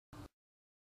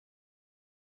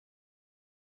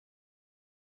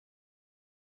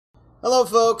Hello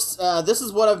folks, this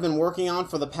is what I've been working on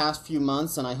for the past few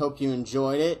months and I hope you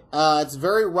enjoyed it. It's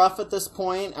very rough at this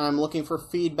point and I'm looking for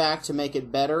feedback to make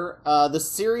it better. The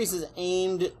series is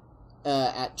aimed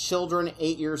at children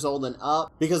 8 years old and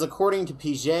up because according to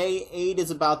Piaget, 8 is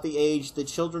about the age that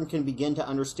children can begin to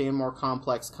understand more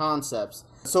complex concepts.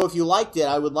 So if you liked it,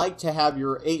 I would like to have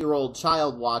your 8-year-old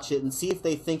child watch it and see if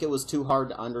they think it was too hard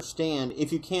to understand.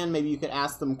 If you can, maybe you could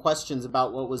ask them questions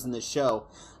about what was in the show.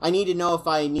 I need to know if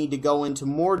I need to go into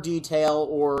more detail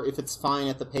or if it's fine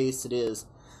at the pace it is.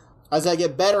 As I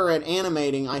get better at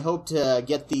animating, I hope to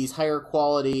get these higher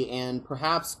quality and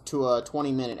perhaps to a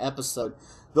 20-minute episode.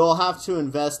 Though I'll have to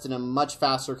invest in a much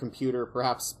faster computer,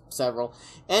 perhaps several.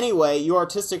 Anyway, you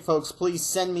artistic folks, please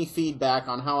send me feedback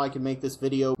on how I can make this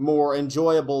video more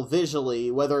enjoyable visually,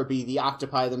 whether it be the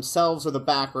octopi themselves or the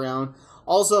background.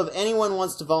 Also, if anyone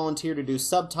wants to volunteer to do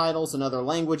subtitles in other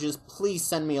languages, please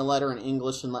send me a letter in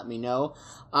English and let me know.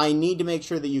 I need to make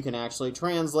sure that you can actually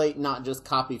translate, not just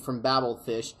copy from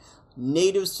Babelfish.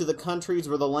 Natives to the countries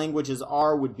where the languages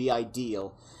are would be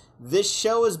ideal. This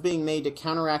show is being made to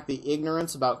counteract the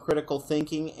ignorance about critical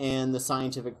thinking and the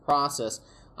scientific process.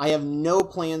 I have no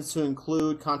plans to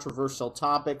include controversial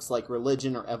topics like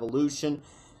religion or evolution.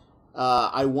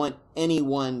 I want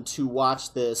anyone to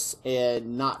watch this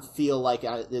and not feel like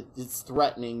it's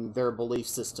threatening their belief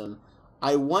system.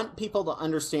 I want people to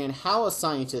understand how a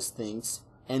scientist thinks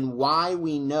and why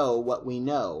we know what we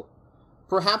know.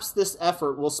 Perhaps this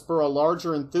effort will spur a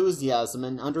larger enthusiasm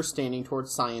and understanding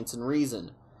towards science and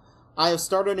reason. I have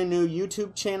started a new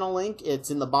YouTube channel link.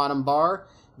 It's in the bottom bar.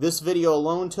 This video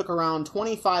alone took around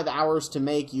 25 hours to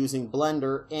make using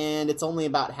Blender, and it's only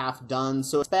about half done,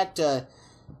 so expect a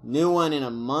new one in a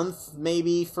month,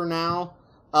 maybe, for now.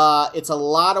 It's a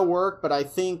lot of work, but I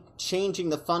think changing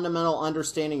the fundamental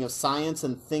understanding of science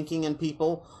and thinking in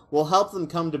people will help them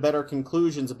come to better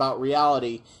conclusions about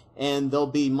reality, and they'll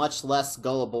be much less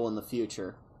gullible in the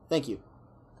future. Thank you.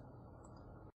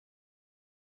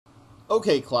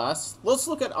 Okay, class, let's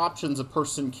look at options a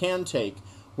person can take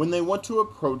when they want to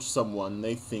approach someone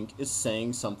they think is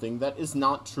saying something that is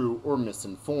not true or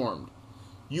misinformed.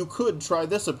 You could try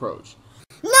this approach.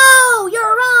 No,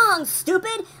 you're wrong,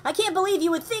 stupid! I can't believe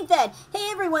you would think that. Hey,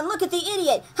 everyone, look at the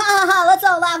idiot! Ha ha ha, let's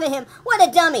all laugh at him. What a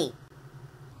dummy!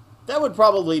 That would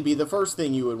probably be the first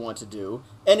thing you would want to do,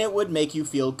 and it would make you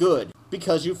feel good,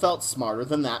 because you felt smarter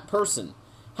than that person.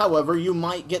 However, you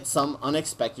might get some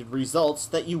unexpected results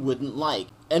that you wouldn't like,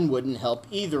 and wouldn't help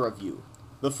either of you.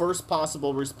 The first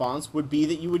possible response would be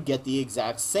that you would get the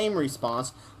exact same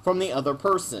response from the other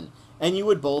person, and you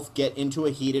would both get into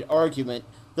a heated argument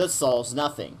that solves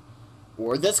nothing.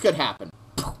 Or this could happen.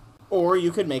 Or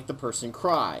you could make the person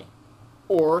cry.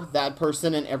 Or that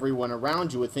person and everyone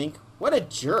around you would think, what a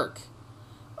jerk.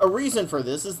 A reason for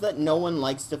this is that no one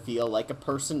likes to feel like a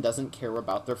person doesn't care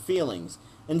about their feelings,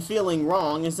 and feeling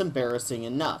wrong is embarrassing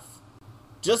enough.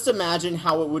 Just imagine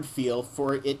how it would feel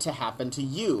for it to happen to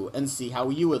you, and see how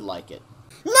you would like it.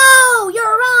 No,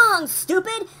 you're wrong,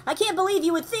 stupid! I can't believe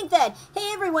you would think that.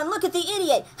 Hey, everyone, look at the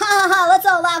idiot! Ha ha ha, let's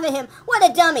all laugh at him. What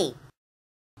a dummy!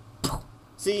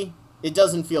 See, it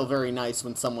doesn't feel very nice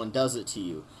when someone does it to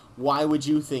you. Why would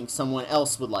you think someone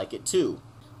else would like it too?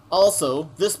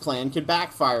 Also, this plan could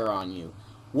backfire on you.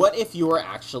 What if you are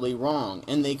actually wrong,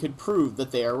 and they could prove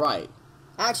that they are right?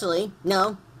 Actually,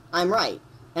 no, I'm right.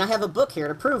 And I have a book here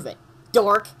to prove it.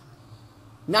 Dork!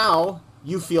 Now,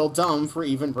 you feel dumb for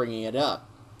even bringing it up.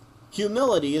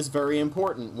 Humility is very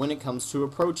important when it comes to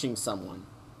approaching someone.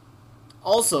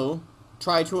 Also,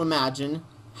 try to imagine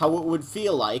how it would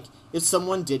feel like if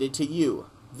someone did it to you.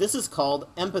 This is called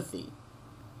empathy.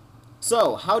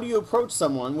 So, how do you approach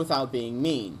someone without being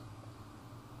mean?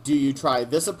 Do you try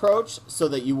this approach so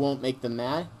that you won't make them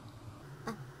mad?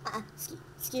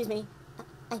 Excuse me.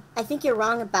 I think you're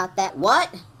wrong about that.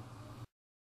 What?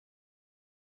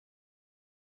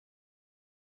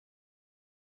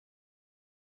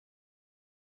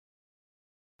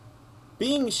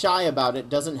 Being shy about it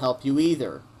doesn't help you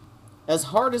either. As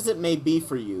hard as it may be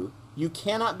for you, you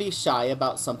cannot be shy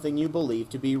about something you believe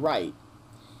to be right.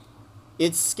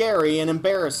 It's scary and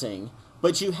embarrassing,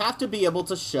 but you have to be able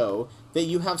to show that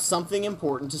you have something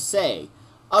important to say.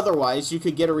 Otherwise, you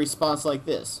could get a response like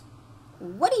this.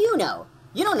 What do you know?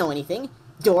 You don't know anything,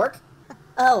 dork.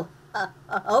 Oh,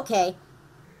 okay.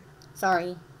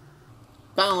 Sorry.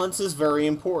 Balance is very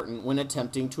important when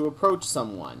attempting to approach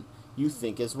someone you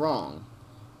think is wrong.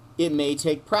 It may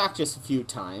take practice a few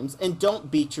times, and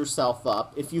don't beat yourself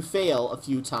up if you fail a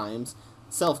few times.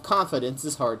 Self-confidence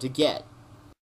is hard to get.